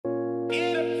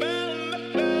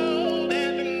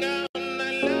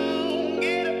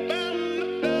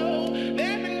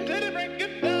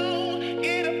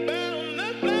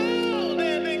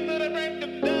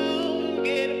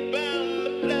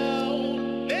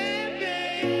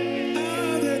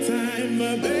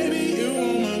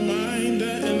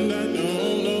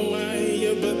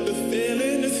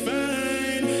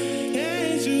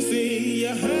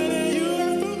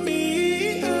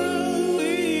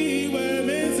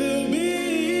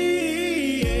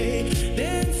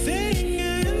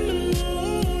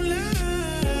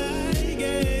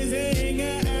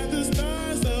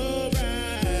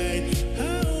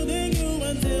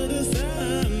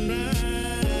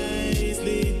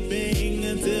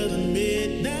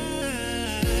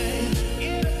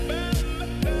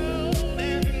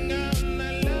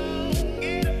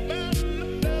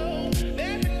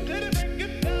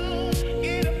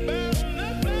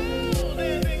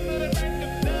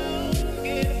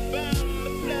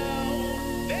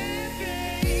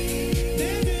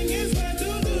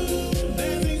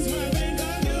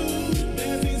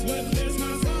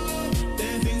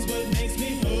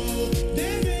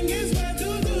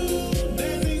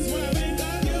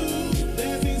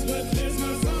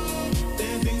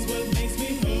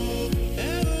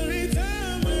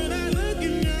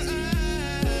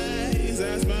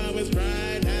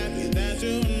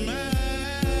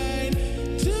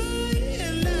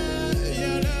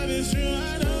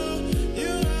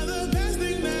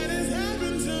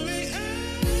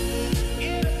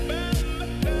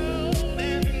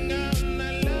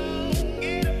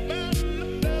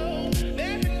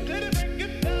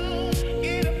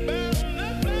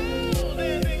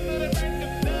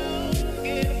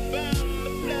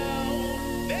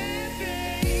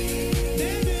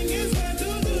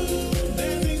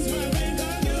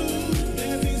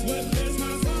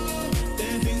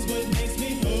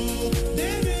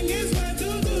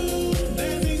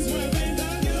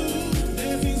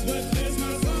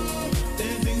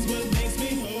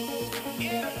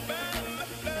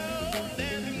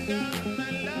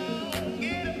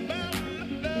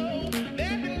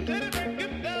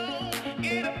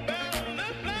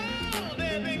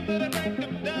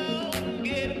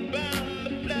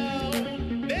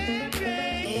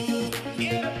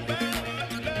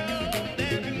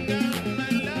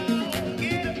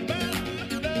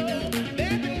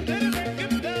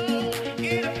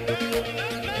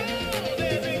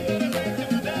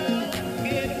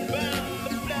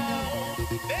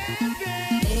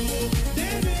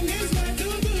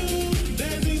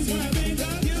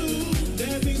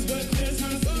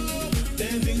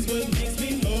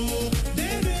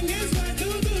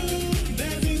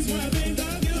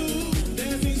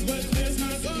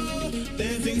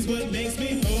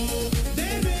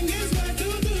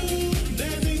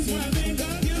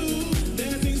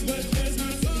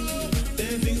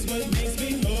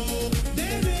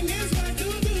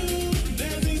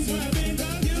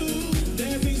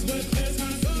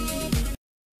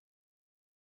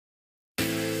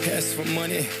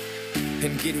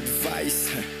and get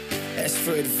advice. Ask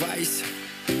for advice,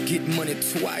 get money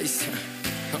twice.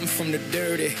 I'm from the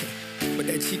dirty, but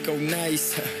that Chico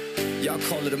nice. Y'all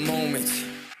call it a moment,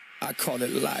 I call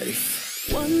it life.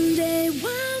 One day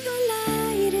while the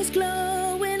light is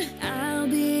glowing, I'll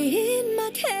be in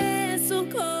my castle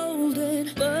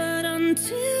golden. But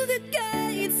until the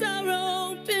gates are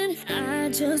open, I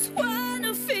just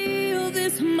wanna feel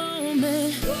this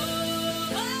moment.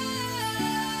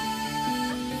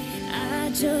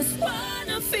 I just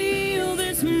wanna feel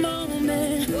this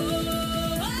moment.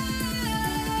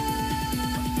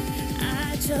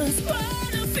 I just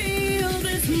wanna feel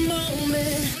this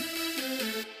moment.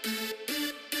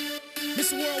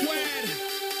 Miss Worldwide,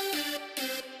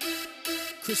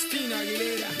 Christina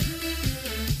Aguilera.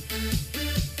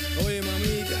 Oye,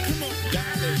 mamita,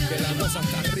 dale, que la cosa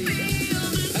está rica.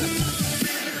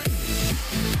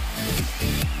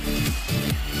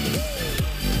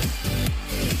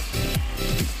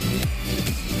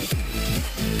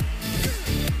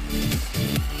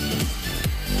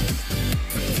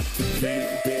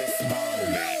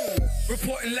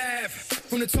 Reporting live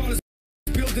from the tallest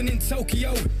building in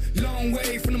Tokyo. Long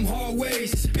way from them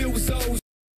hallways. It was O's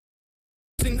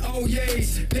and oh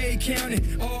yeas. They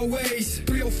counted always.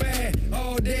 305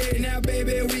 all day. Now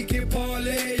baby we can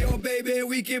parlay. Oh baby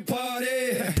we can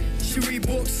party. She read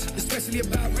books, especially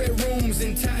about red rooms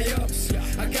and tie-ups.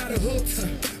 I got her hooked,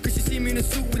 cause she see me in a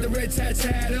suit with the red tie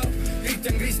tied up.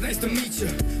 Ethan Gris, nice to meet you,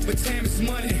 but time is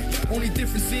money. Only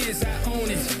difference is I own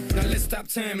it. Now let's stop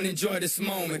time and enjoy this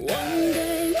moment. One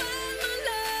day while the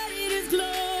light is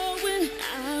glowing,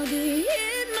 I'll be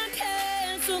in my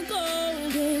castle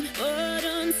golden. But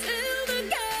until the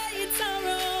gates are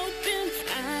open,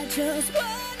 I just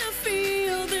wanna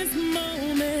feel this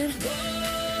moment.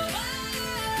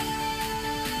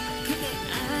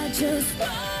 I just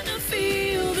wanna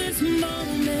feel this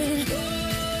moment.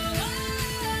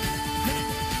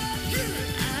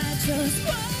 I just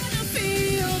wanna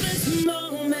feel this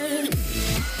moment.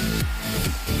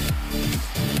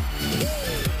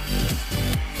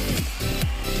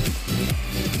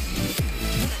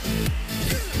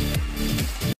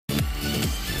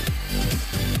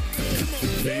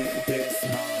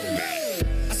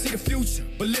 I see the future,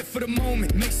 but live for the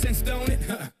moment. Makes sense, don't it?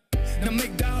 Now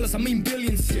make dollars, I mean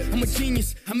billions. I'm a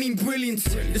genius, I mean brilliance.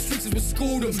 The streets is what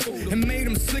schooled them and made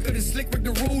them slicker than Slick Rick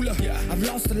the ruler. I've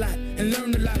lost a lot and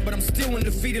learned a lot, but I'm still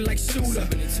undefeated like Shooter.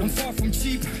 I'm far from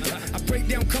cheap, I break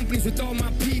down companies with all my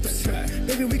peeps.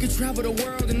 Baby, we can travel the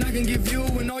world and I can give you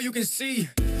and all you can see.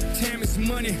 Time is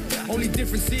money, only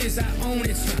difference is I own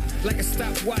it. Like a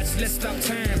stopwatch, let's stop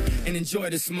time and enjoy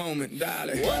this moment,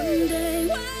 darling. One day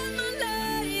while the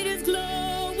light is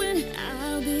glowing,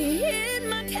 I'll be in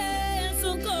my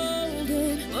castle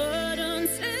golden. But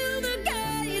until the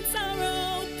gates are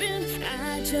open,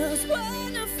 I just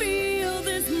wanna feel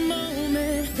this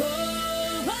moment.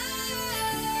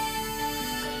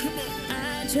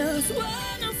 I just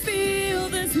wanna feel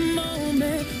this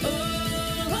moment.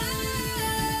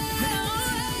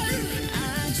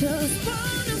 I just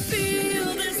wanna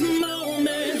feel this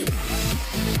moment.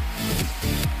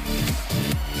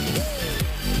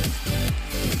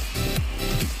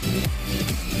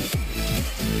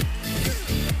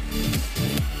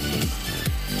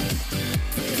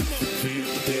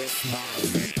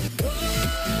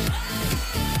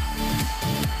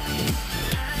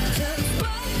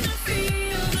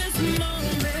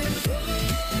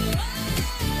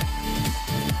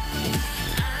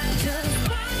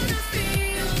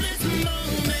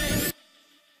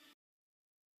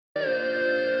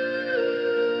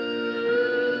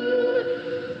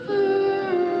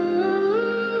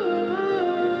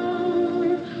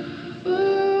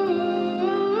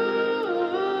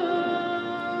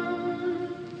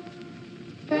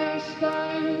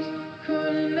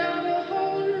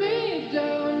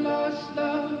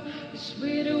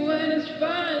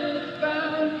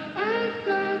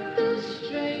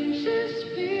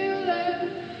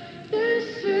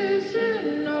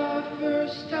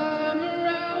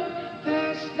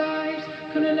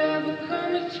 Couldn't ever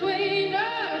come between us.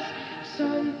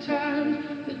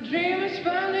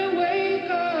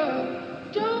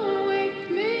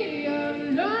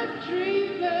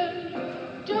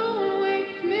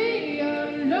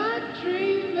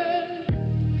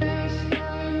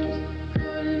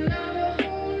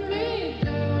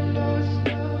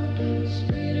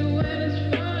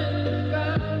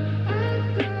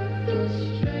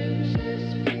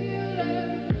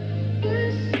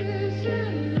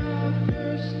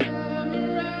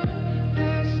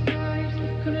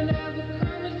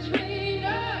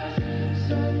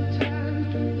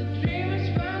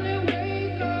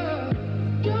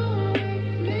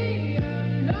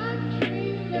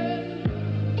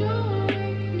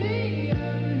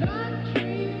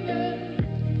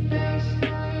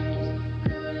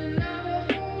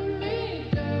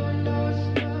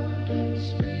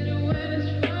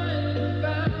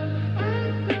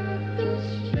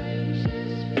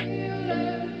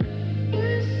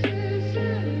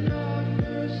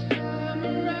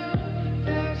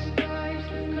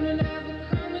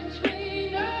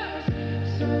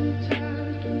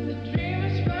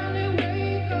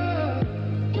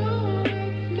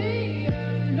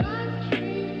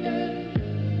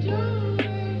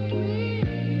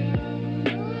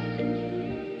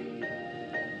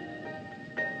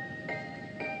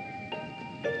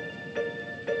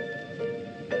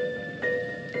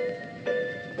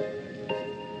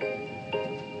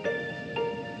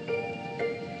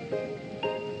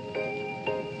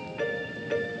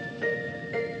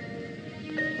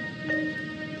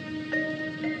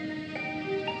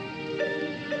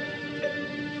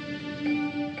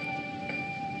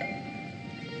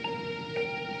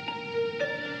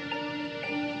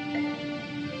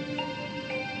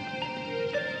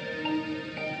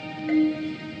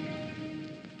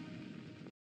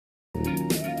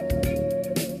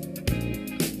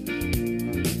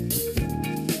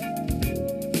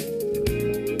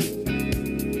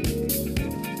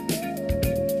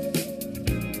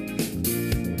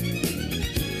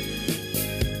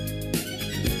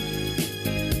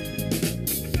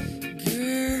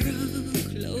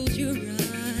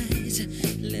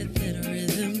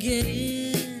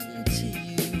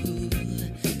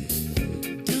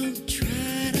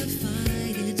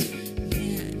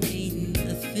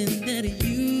 something that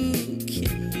you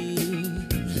can do.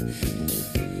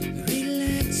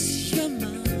 Relax your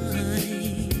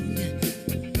mind,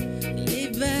 lay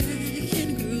back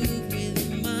and groove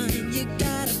with mine. You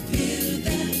gotta feel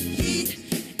that heat,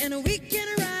 and we can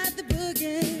ride the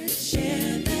boogie.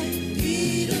 Share that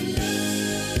beat of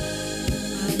love.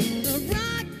 I wanna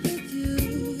rock with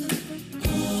you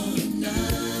all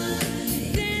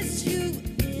night, dance you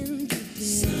into the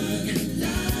sunlight.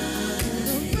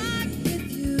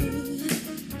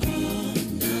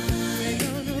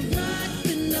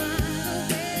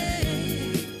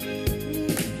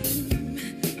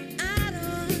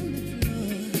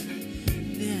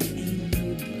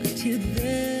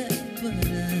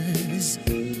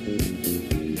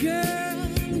 Girl,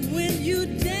 when you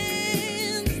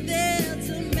dance, there's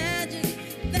a magic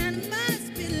that must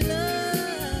be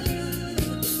love.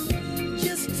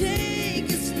 Just take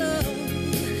it slow,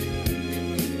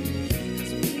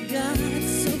 'cause we got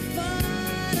so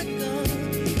far to go.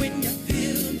 When you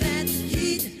feel that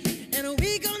heat, and we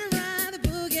gonna ride the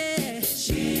boogie.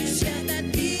 Share that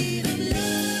beat of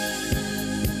love.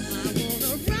 I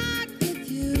wanna rock with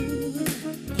you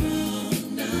all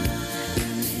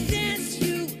night, dance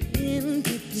you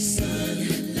into the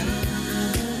sunlight.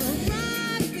 I wanna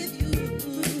rock with you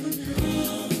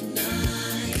all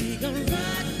night. We gonna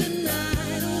rock the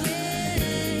night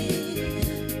away.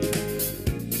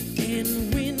 And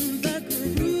when the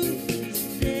groove is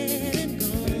dead and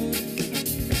gone,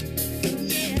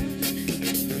 yeah,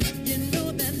 you know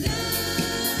that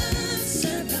love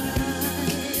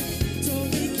survives, so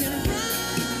we can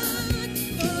rock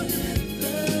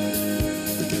forever.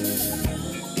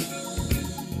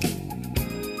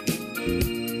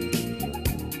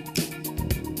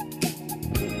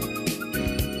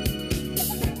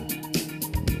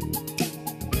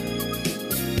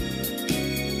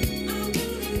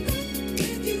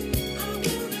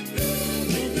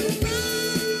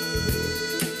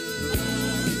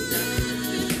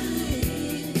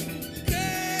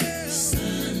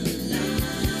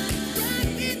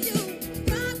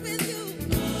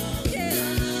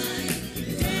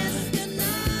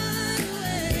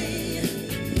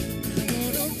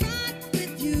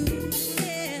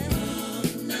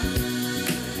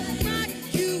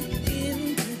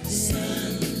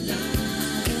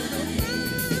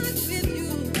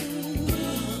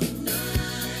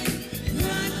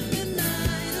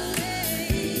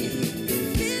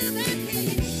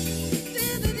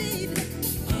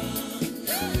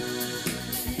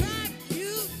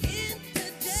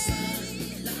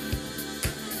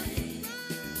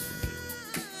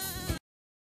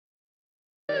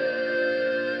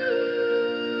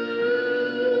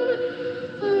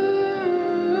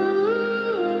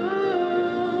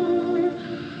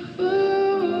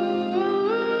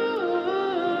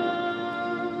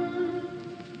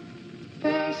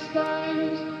 Past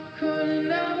lives could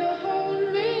never hold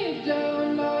me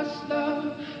down. Lost love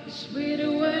is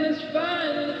sweeter when it's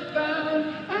finally found.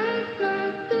 I've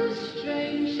got the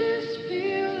strangest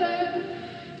feeling.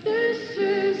 This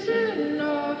isn't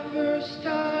our first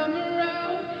time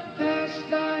around. Past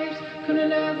lives could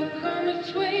never come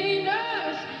between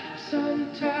us.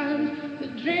 Sometimes the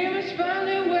dreamers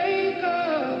finally wake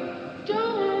up.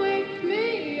 Don't wake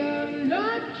me, I'm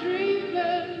not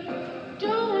dreaming.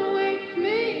 Don't wake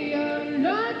me, I'm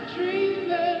not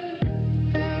dreaming.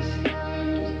 Past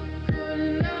lives could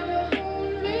never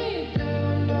hold me down.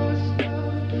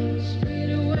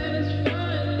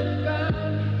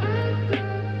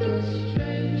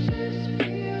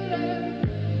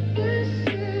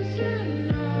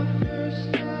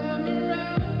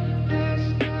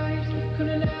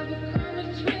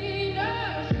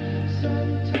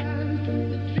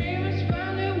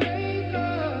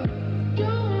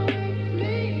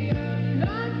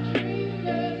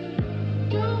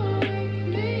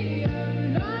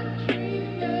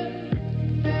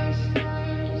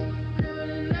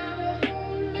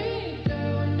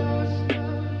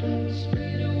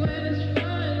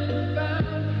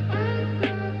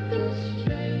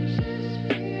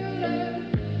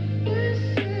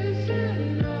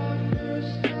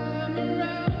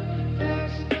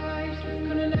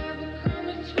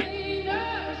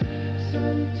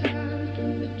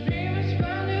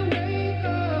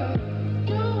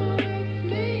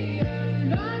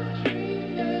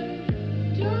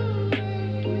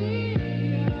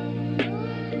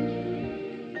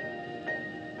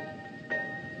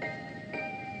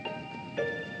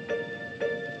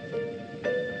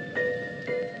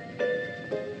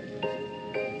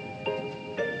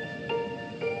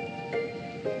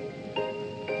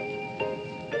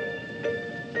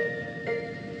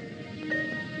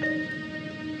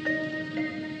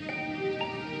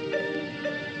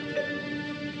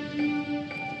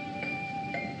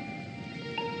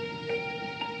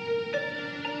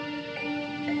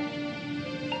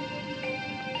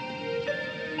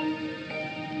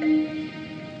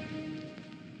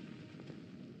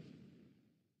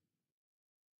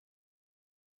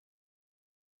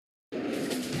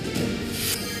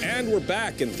 And we're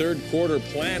back in third quarter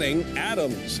planning.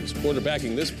 Adams is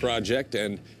quarterbacking this project,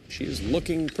 and she is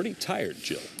looking pretty tired,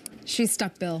 Jill. She's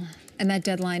stuck, Bill, and that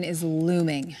deadline is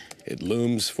looming. It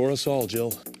looms for us all,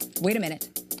 Jill. Wait a minute.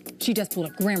 She just pulled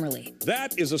up Grammarly.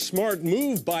 That is a smart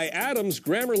move by Adams.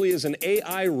 Grammarly is an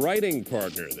AI writing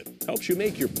partner that helps you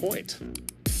make your point.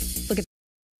 Look at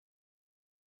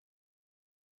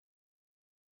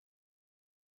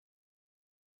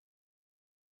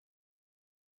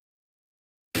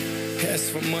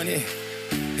Ask for money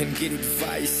and get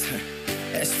advice.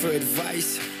 Ask for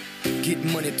advice, get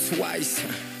money twice.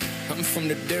 I'm from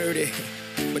the dirty,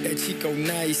 but that Chico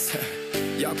nice.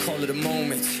 Y'all call it a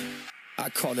moment, I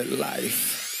call it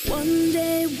life. One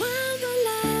day while the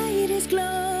light is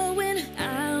glowing,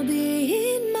 I'll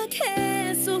be in my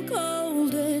castle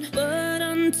golden. But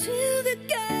until the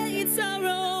gates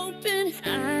are open,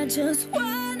 I just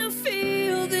wanna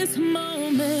feel this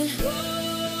moment.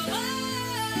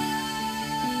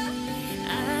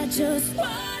 I just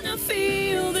wanna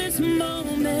feel this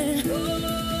moment.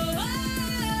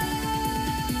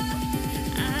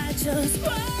 I just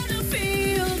wanna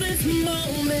feel this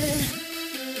moment.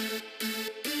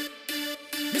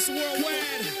 Miss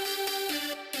Worldwide,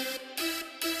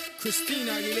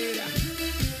 Christina Aguilera.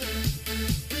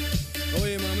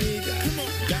 Oye, mamita,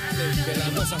 dale, que la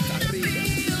cosa está rica.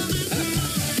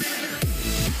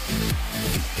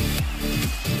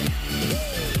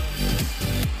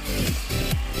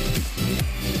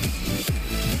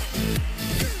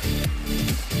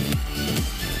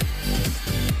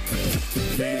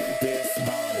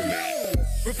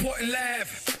 Reporting live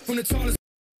from the tallest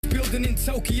building in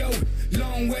Tokyo.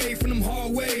 Long way from them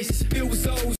hallways. Bill was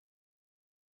O's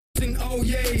and oh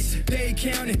yeas. They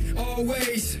counting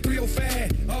always.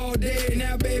 305 all day.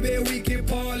 Now baby we can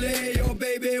parlay. Oh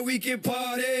baby we can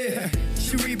party.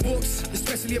 She read books,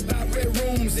 especially about red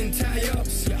rooms and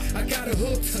tie-ups. I got her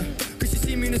hooked, cause she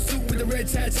see me in a suit with the red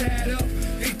tie tied up.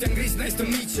 Ethan Gris, nice to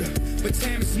meet you, but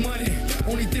time is money.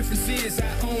 Only difference is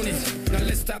I own it. Now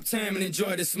let's stop time and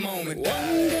enjoy this moment. One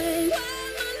day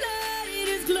while the light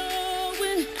is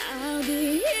glowing, I'll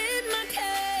be in my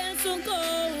castle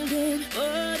golden.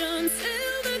 But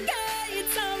until the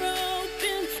gates are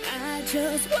open, I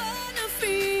just wanna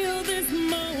feel this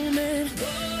moment.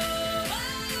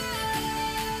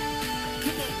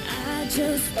 I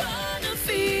just wanna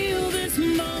feel this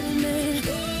moment.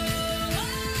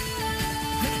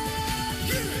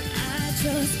 I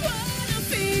just wanna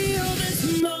feel this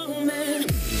moment.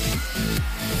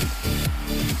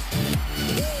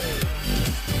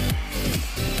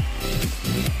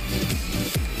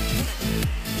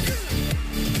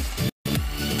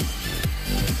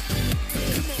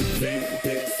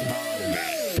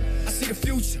 I see the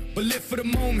future, but live for the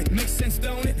moment. Makes sense,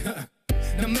 don't it?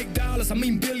 Now make dollars, I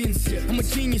mean billions. I'm a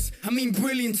genius, I mean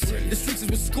brilliance. The streets is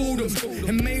what schooled them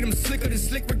and made them slicker than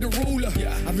Slick Rick the ruler.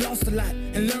 I've lost a lot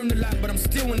and learned a lot, but I'm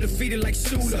still undefeated like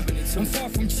Shooter. I'm far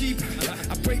from cheap.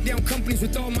 I break down companies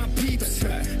with all my peeps.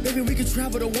 Baby, we can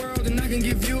travel the world and I can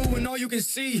give you and all you can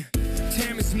see.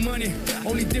 Time is money,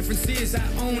 only difference is I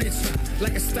own it.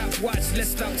 Like a stopwatch, let's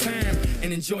stop time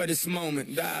and enjoy this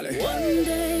moment, darling. One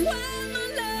day while the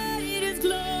light is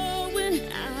glowing,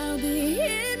 I'll be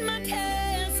in my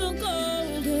castle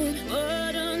golden.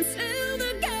 But until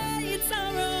the gates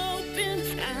are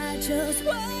open, I just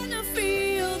wanna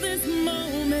feel this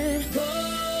moment.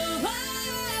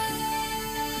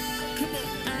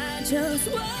 I just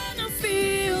wanna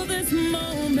feel this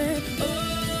moment.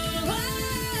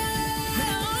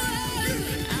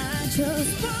 I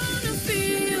just wanna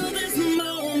feel this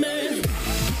moment.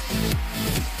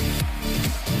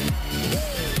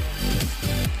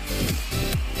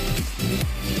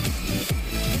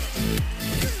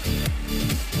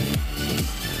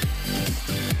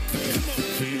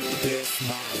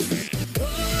 Moment.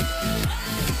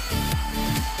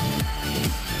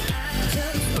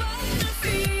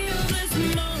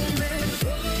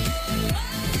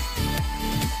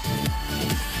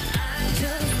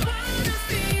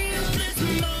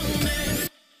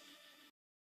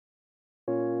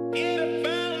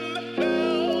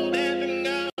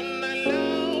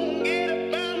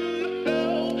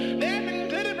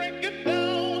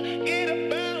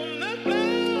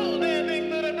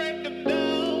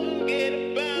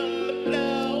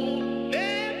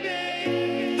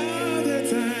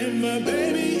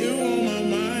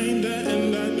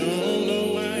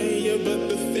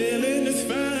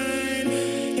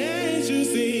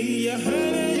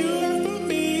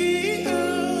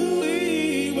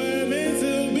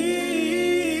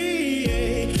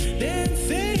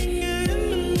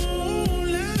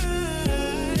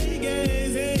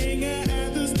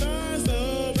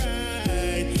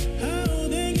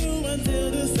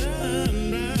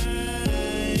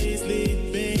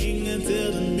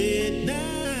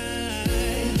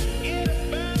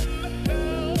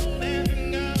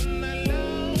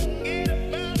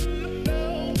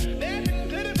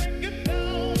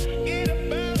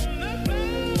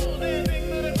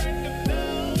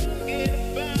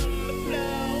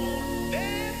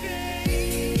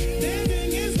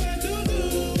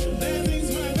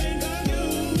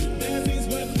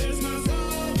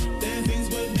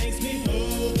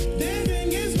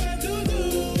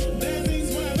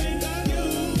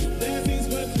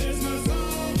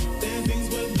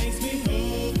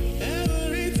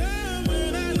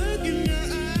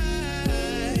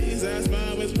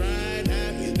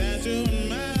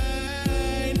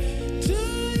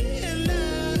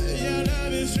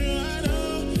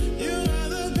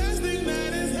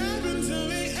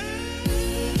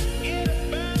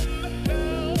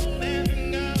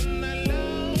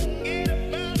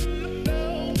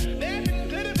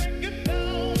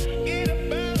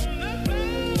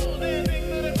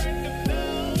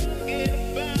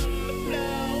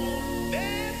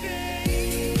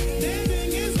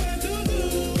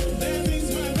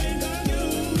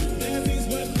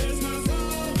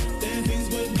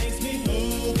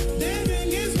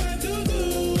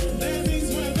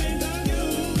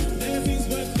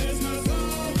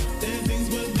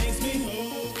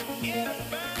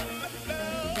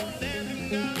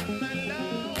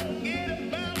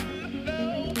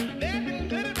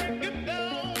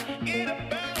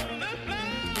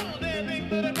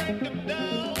 Goodbye.